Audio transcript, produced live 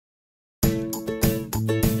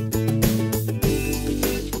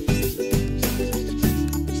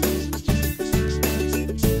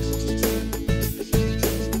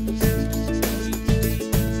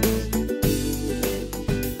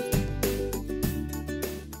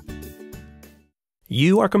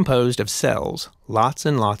You are composed of cells, lots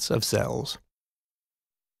and lots of cells.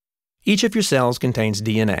 Each of your cells contains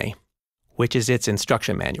DNA, which is its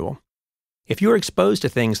instruction manual. If you are exposed to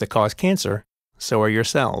things that cause cancer, so are your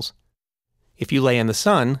cells. If you lay in the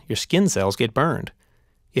sun, your skin cells get burned.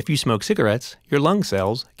 If you smoke cigarettes, your lung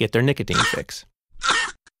cells get their nicotine fix.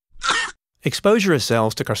 Exposure of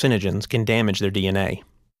cells to carcinogens can damage their DNA.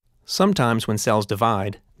 Sometimes when cells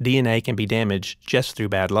divide, DNA can be damaged just through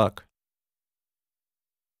bad luck.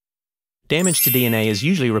 Damage to DNA is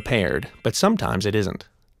usually repaired, but sometimes it isn't.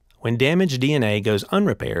 When damaged DNA goes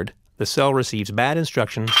unrepaired, the cell receives bad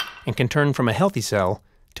instructions and can turn from a healthy cell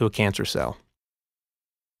to a cancer cell.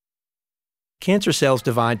 Cancer cells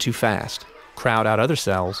divide too fast, crowd out other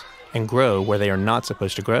cells, and grow where they are not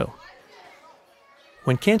supposed to grow.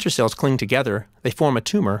 When cancer cells cling together, they form a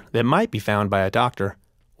tumor that might be found by a doctor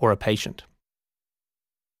or a patient.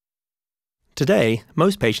 Today,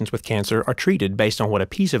 most patients with cancer are treated based on what a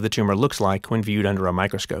piece of the tumor looks like when viewed under a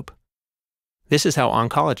microscope. This is how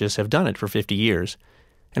oncologists have done it for 50 years,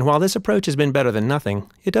 and while this approach has been better than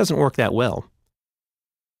nothing, it doesn't work that well.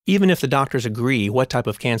 Even if the doctors agree what type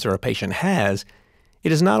of cancer a patient has,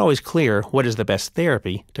 it is not always clear what is the best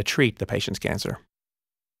therapy to treat the patient's cancer.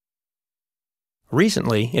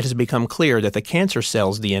 Recently, it has become clear that the cancer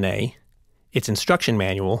cell's DNA, its instruction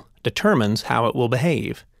manual, determines how it will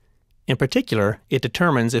behave. In particular, it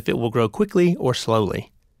determines if it will grow quickly or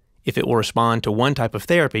slowly, if it will respond to one type of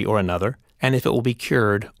therapy or another, and if it will be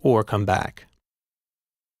cured or come back.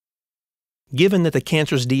 Given that the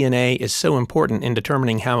cancer's DNA is so important in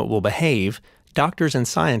determining how it will behave, doctors and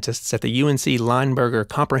scientists at the UNC Lineberger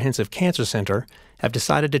Comprehensive Cancer Center have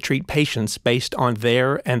decided to treat patients based on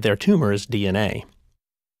their and their tumor's DNA.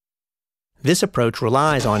 This approach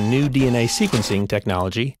relies on new DNA sequencing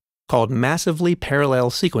technology called massively parallel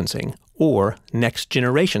sequencing, or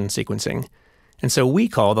next-generation sequencing, and so we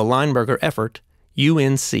call the Lineberger effort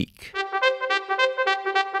UNC.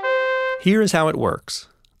 Here is how it works.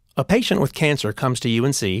 A patient with cancer comes to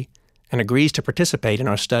UNC and agrees to participate in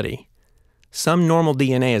our study. Some normal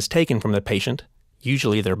DNA is taken from the patient,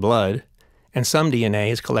 usually their blood, and some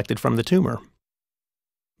DNA is collected from the tumor.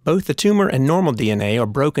 Both the tumor and normal DNA are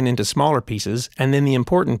broken into smaller pieces, and then the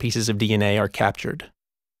important pieces of DNA are captured.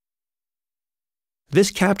 This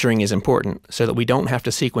capturing is important so that we don't have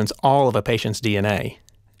to sequence all of a patient's DNA,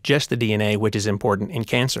 just the DNA which is important in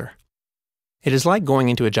cancer. It is like going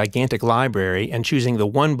into a gigantic library and choosing the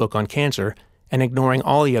one book on cancer and ignoring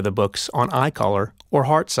all the other books on eye color or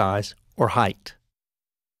heart size or height.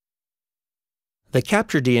 The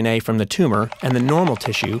captured DNA from the tumor and the normal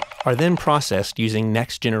tissue are then processed using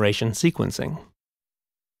next-generation sequencing.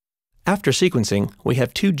 After sequencing, we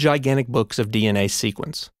have two gigantic books of DNA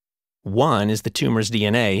sequence. One is the tumor's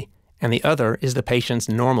DNA, and the other is the patient's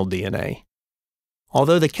normal DNA.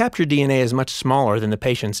 Although the captured DNA is much smaller than the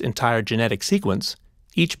patient's entire genetic sequence,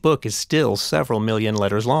 each book is still several million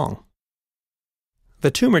letters long. The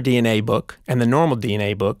tumor DNA book and the normal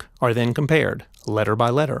DNA book are then compared, letter by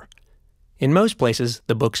letter. In most places,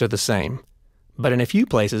 the books are the same, but in a few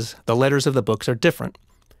places, the letters of the books are different.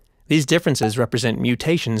 These differences represent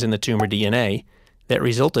mutations in the tumor DNA that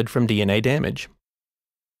resulted from DNA damage.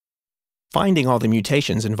 Finding all the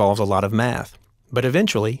mutations involves a lot of math, but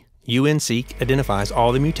eventually, UNC identifies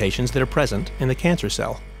all the mutations that are present in the cancer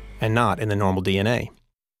cell, and not in the normal DNA.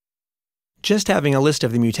 Just having a list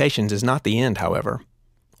of the mutations is not the end, however.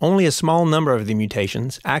 Only a small number of the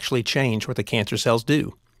mutations actually change what the cancer cells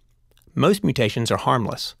do. Most mutations are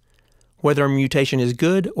harmless. Whether a mutation is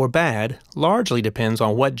good or bad largely depends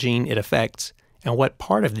on what gene it affects and what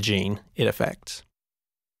part of the gene it affects.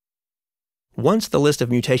 Once the list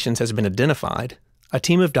of mutations has been identified, a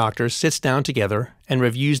team of doctors sits down together and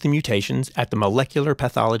reviews the mutations at the Molecular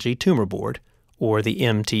Pathology Tumor Board, or the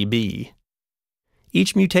MTB.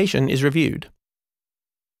 Each mutation is reviewed.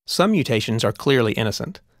 Some mutations are clearly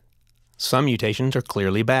innocent. Some mutations are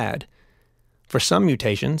clearly bad. For some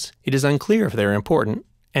mutations, it is unclear if they're important,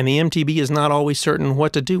 and the MTB is not always certain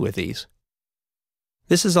what to do with these.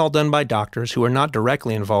 This is all done by doctors who are not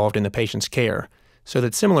directly involved in the patient's care, so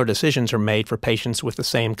that similar decisions are made for patients with the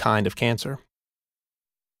same kind of cancer.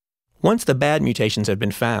 Once the bad mutations have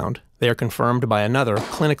been found, they are confirmed by another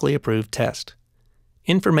clinically approved test.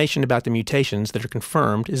 Information about the mutations that are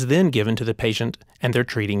confirmed is then given to the patient and their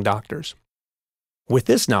treating doctors. With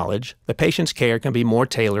this knowledge, the patient's care can be more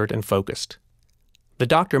tailored and focused. The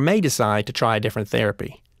doctor may decide to try a different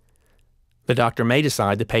therapy. The doctor may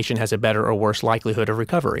decide the patient has a better or worse likelihood of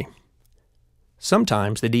recovery.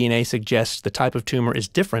 Sometimes the DNA suggests the type of tumor is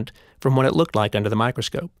different from what it looked like under the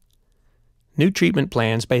microscope. New treatment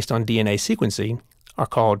plans based on DNA sequencing are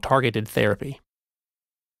called targeted therapy.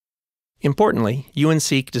 Importantly,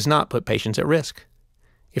 UNC does not put patients at risk.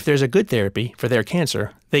 If there's a good therapy for their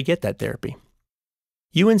cancer, they get that therapy.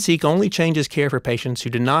 UNC only changes care for patients who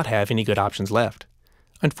do not have any good options left.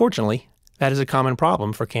 Unfortunately, that is a common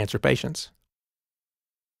problem for cancer patients.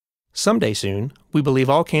 Someday soon, we believe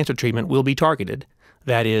all cancer treatment will be targeted,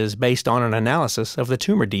 that is, based on an analysis of the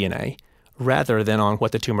tumor DNA, rather than on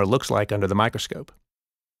what the tumor looks like under the microscope.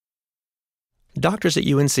 Doctors at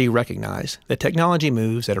UNC recognize that technology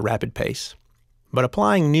moves at a rapid pace, but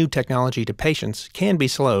applying new technology to patients can be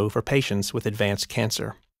slow for patients with advanced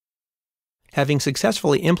cancer. Having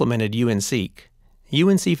successfully implemented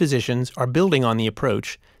UNC physicians are building on the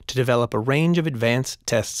approach to develop a range of advanced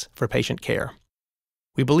tests for patient care.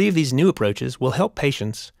 We believe these new approaches will help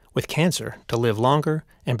patients with cancer to live longer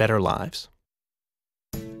and better lives.